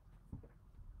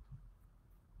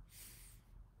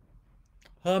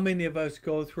 How many of us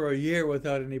go through a year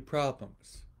without any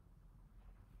problems?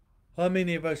 How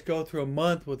many of us go through a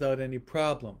month without any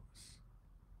problems?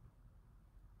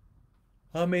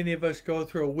 How many of us go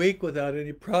through a week without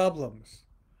any problems?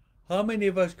 How many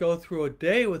of us go through a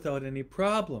day without any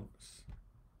problems?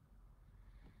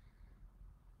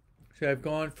 So I've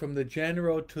gone from the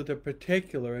general to the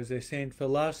particular, as they say in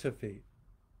philosophy.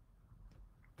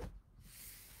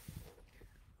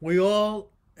 We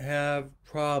all have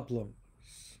problems.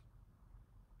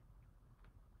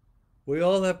 We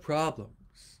all have problems.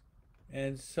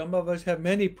 And some of us have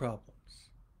many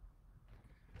problems.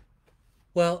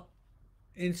 Well,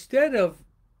 instead of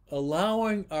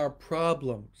allowing our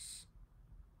problems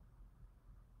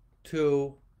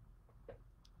to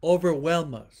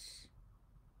overwhelm us,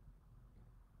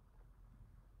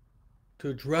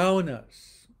 to drown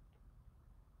us,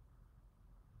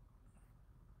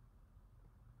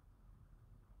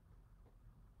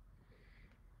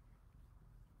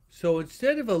 so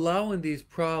instead of allowing these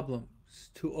problems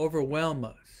to overwhelm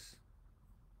us,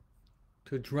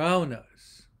 to drown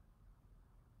us,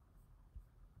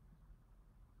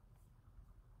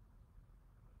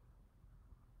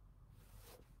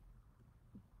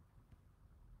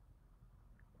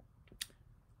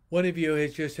 one of you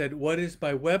has just said, what is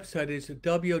my website? It's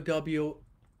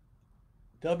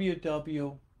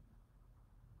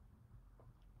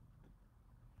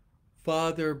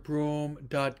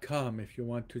www.fatherbroom.com if you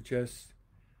want to just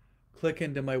click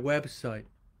into my website.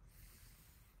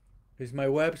 Is my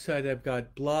website. I've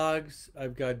got blogs,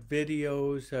 I've got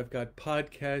videos, I've got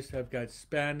podcasts, I've got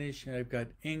Spanish, and I've got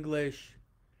English.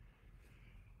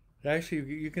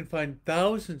 Actually, you can find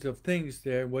thousands of things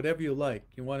there, whatever you like.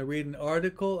 You want to read an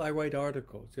article? I write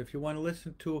articles. If you want to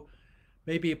listen to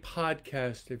maybe a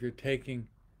podcast, if you're taking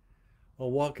a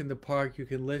walk in the park, you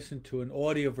can listen to an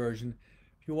audio version.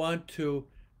 If you want to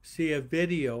see a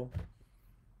video,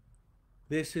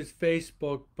 this is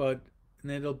Facebook, but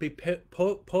then it'll be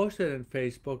posted on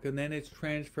Facebook, and then it's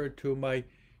transferred to my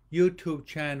YouTube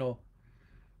channel.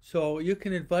 So you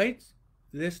can invite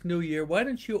this new year. Why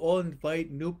don't you all invite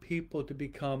new people to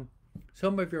become,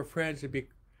 some of your friends to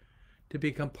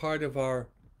become part of our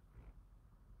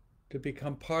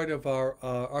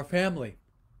our family,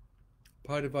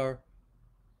 part of our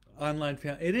online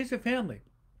family. It is a family,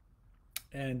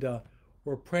 and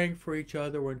we're praying for each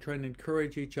other. We're trying to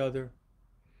encourage each other.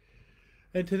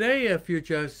 And today, if you're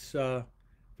just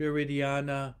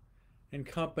Viridiana and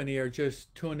company are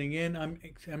just tuning in, I'm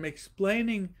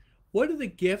explaining what are the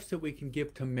gifts that we can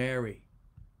give to Mary.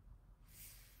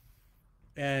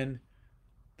 And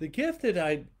the gift that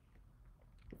I'd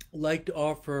like to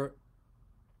offer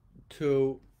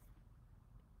to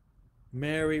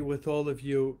Mary with all of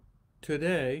you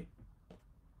today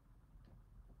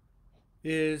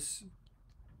is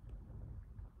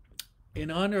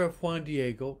in honor of Juan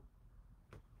Diego.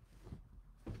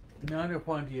 In honor of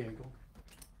Juan Diego.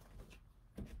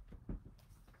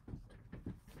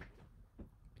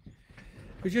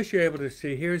 But just you're able to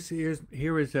see, here is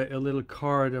a little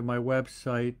card on my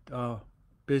website,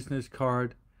 business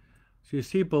card. So you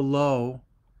see below,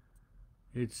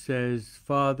 it says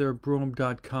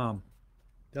fatherbroom.com,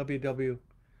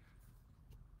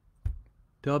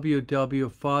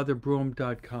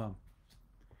 www.fatherbroom.com.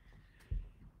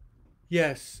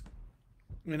 Yes,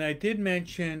 And I did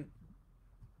mention,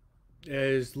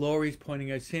 as Laurie's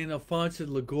pointing out, St. Alphonsus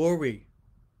Liguori.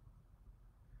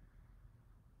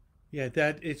 Yeah,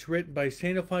 that it's written by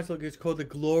St. Alphonsus. It's called The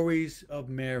Glories of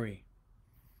Mary.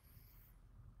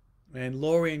 And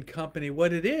Laurie and company,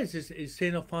 what it is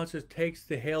St. Alphonsus takes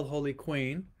the Hail Holy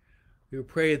Queen. We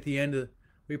pray at the end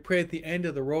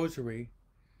of the Rosary.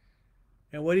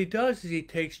 And what he does is he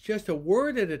takes just a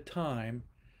word at a time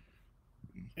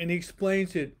and he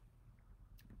explains it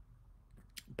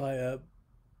by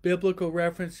biblical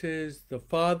references, the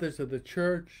fathers of the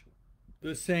church,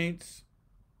 the saints.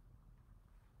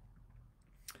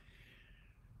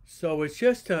 So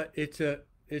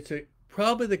it's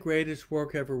probably the greatest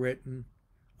work ever written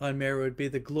on Mary would be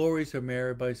The Glories of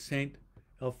Mary by St.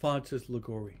 Alphonsus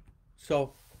Liguori.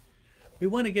 So we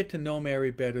want to get to know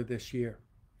Mary better this year.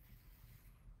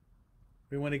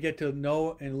 We want to get to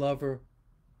know and love her.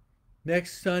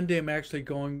 Next Sunday, I'm actually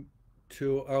going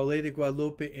to Our Lady of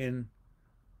Guadalupe in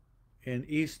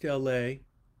East LA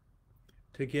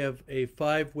to give a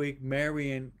 5-week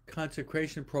Marian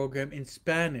consecration program in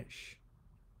Spanish.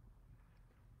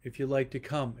 If you'd like to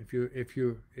come, if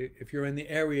you're in the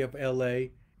area of LA,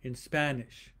 in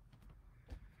Spanish.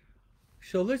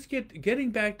 So let's getting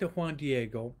back to Juan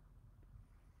Diego.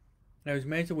 As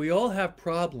mentioned, we all have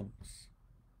problems.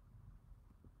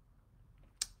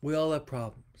 We all have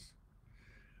problems.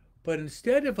 But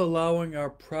instead of allowing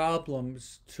our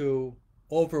problems to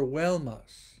overwhelm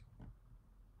us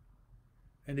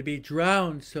and to be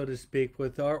drowned, so to speak,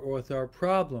 with our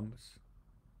problems,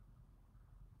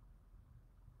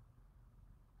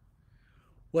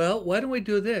 well, why don't we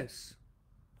do this?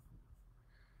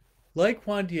 Like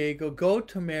Juan Diego, go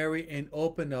to Mary and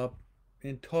open up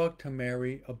and talk to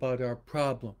Mary about our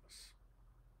problems.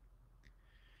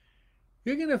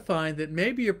 You're going to find that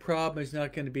maybe your problem is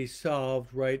not going to be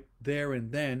solved right there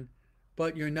and then,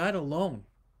 but you're not alone.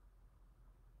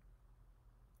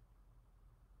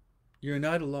 You're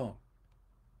not alone.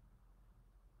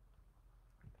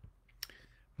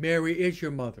 Mary is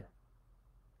your mother.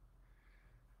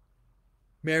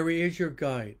 Mary is your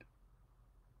guide.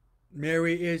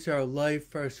 Mary is our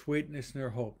life, our sweetness, and our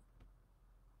hope.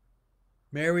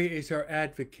 Mary is our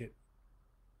advocate.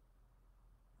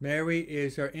 Mary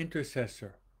is our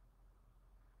intercessor.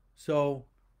 So,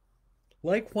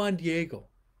 like Juan Diego,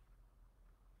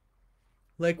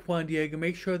 make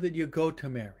sure that you go to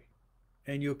Mary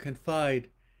and you confide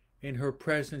in her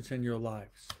presence in your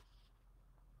lives.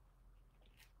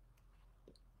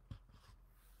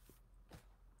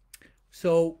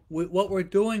 So what we're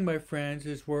doing, my friends,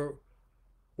 is we're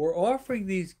offering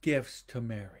these gifts to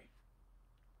Mary.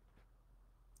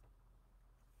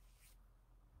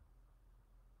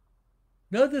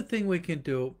 Another thing we can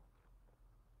do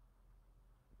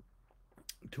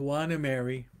to honor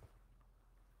Mary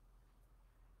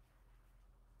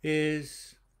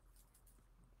is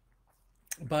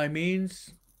by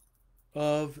means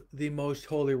of the Most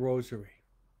Holy Rosary.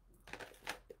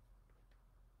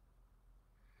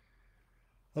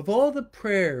 Of all the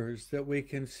prayers that we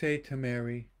can say to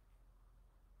Mary,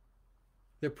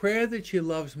 the prayer that she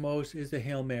loves most is the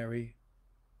Hail Mary,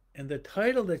 and the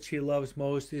title that she loves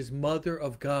most is Mother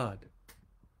of God.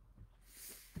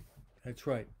 That's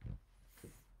right.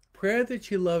 Prayer that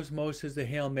she loves most is the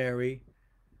Hail Mary,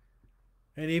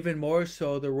 and even more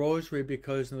so the Rosary,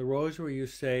 because in the Rosary you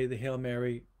say the Hail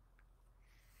Mary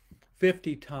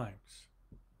 50 times.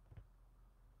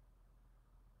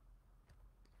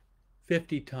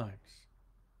 50 times.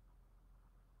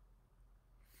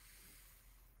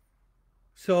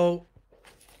 So,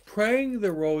 praying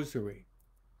the Rosary.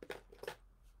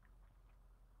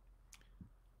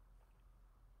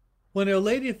 When Our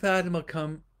Lady of Fatima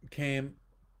came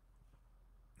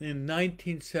in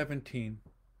 1917,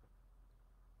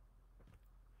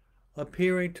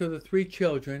 appearing to the 3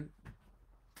 children,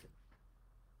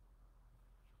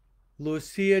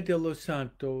 Lucia de los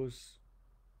Santos,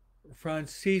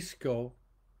 Francisco,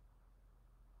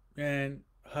 and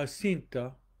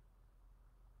Jacinta,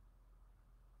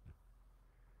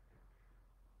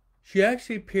 she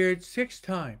actually appeared 6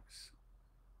 times.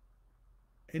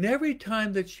 And every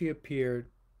time that she appeared,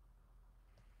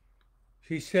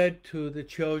 she said to the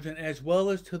children as well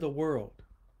as to the world,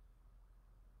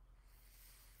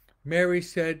 Mary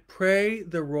said, pray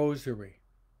the Rosary.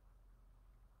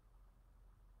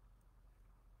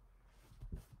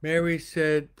 Mary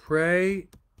said, pray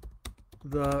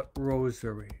the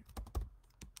Rosary.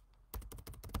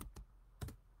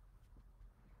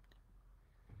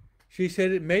 She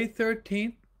said it May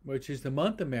 13th, which is the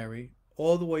month of Mary,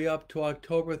 all the way up to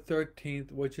October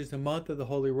 13th, which is the month of the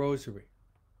Holy Rosary.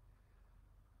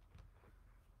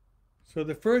 So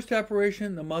the first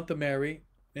apparition, the month of Mary,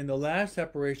 and the last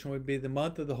apparition would be the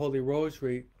month of the Holy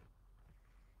Rosary.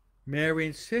 Mary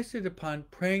insisted upon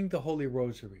praying the Holy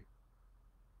Rosary.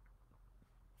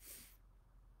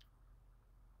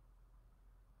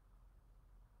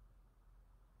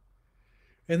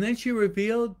 And then she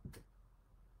revealed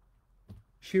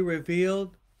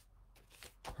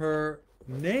her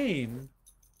name.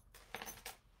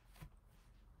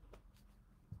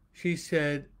 She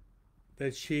said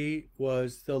that she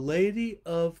was the Lady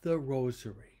of the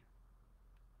Rosary.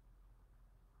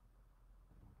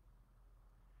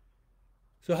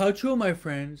 So how true, my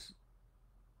friends,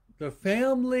 the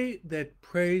family that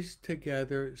prays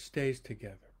together stays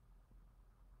together.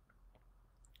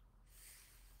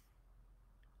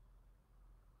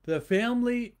 The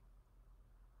family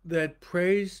that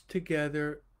prays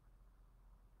together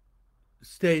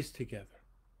stays together.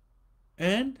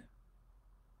 And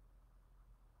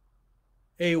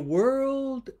a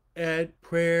world at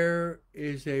prayer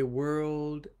is a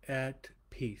world at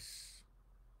peace.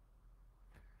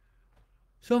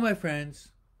 So, my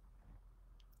friends,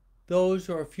 those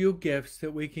are a few gifts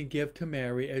that we can give to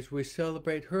Mary as we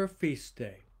celebrate her feast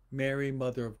day, Mary,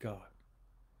 Mother of God.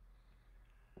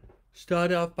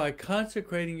 Start off by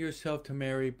consecrating yourself to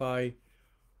Mary by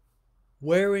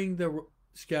wearing the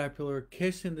scapular,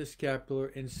 kissing the scapular,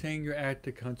 and saying your act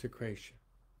of consecration.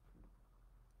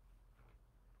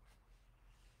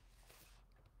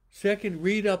 Second,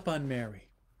 read up on Mary.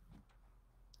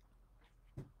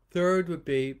 Third would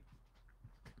be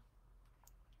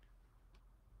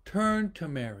turn to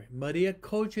Mary. Maria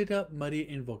cogita, Maria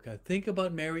invoca. Think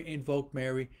about Mary, invoke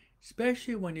Mary,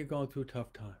 especially when you're going through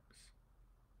tough times.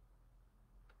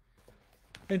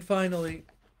 And finally,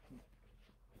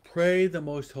 pray the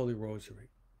Most Holy Rosary.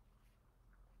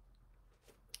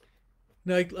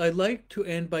 Now, I'd like to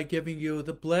end by giving you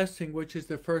the blessing, which is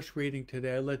the first reading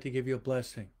today. I'd like to give you a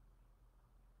blessing.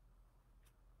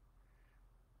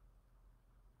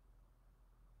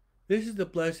 This is the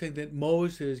blessing that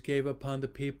Moses gave upon the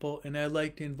people, and I'd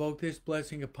like to invoke this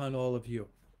blessing upon all of you.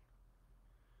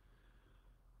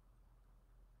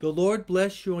 The Lord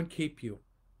bless you and keep you.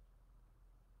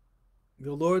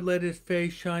 The Lord let his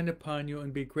face shine upon you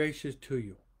and be gracious to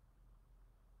you.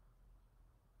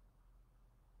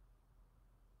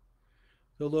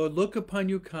 The Lord look upon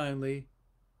you kindly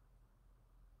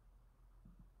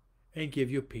and give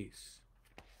you peace.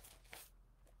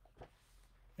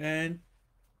 And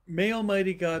may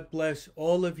Almighty God bless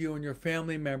all of you and your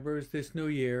family members this new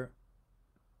year.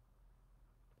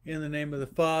 In the name of the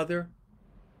Father,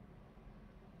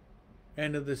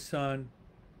 and of the Son,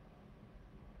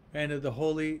 and of the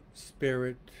Holy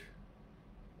Spirit.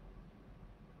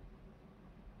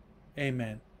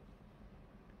 Amen.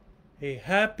 A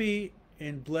happy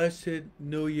and blessed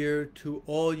New Year to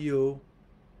all you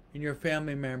and your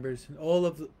family members, and all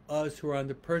of us who are on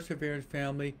the Perseverance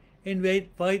family.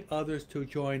 Invite others to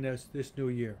join us this new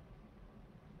year.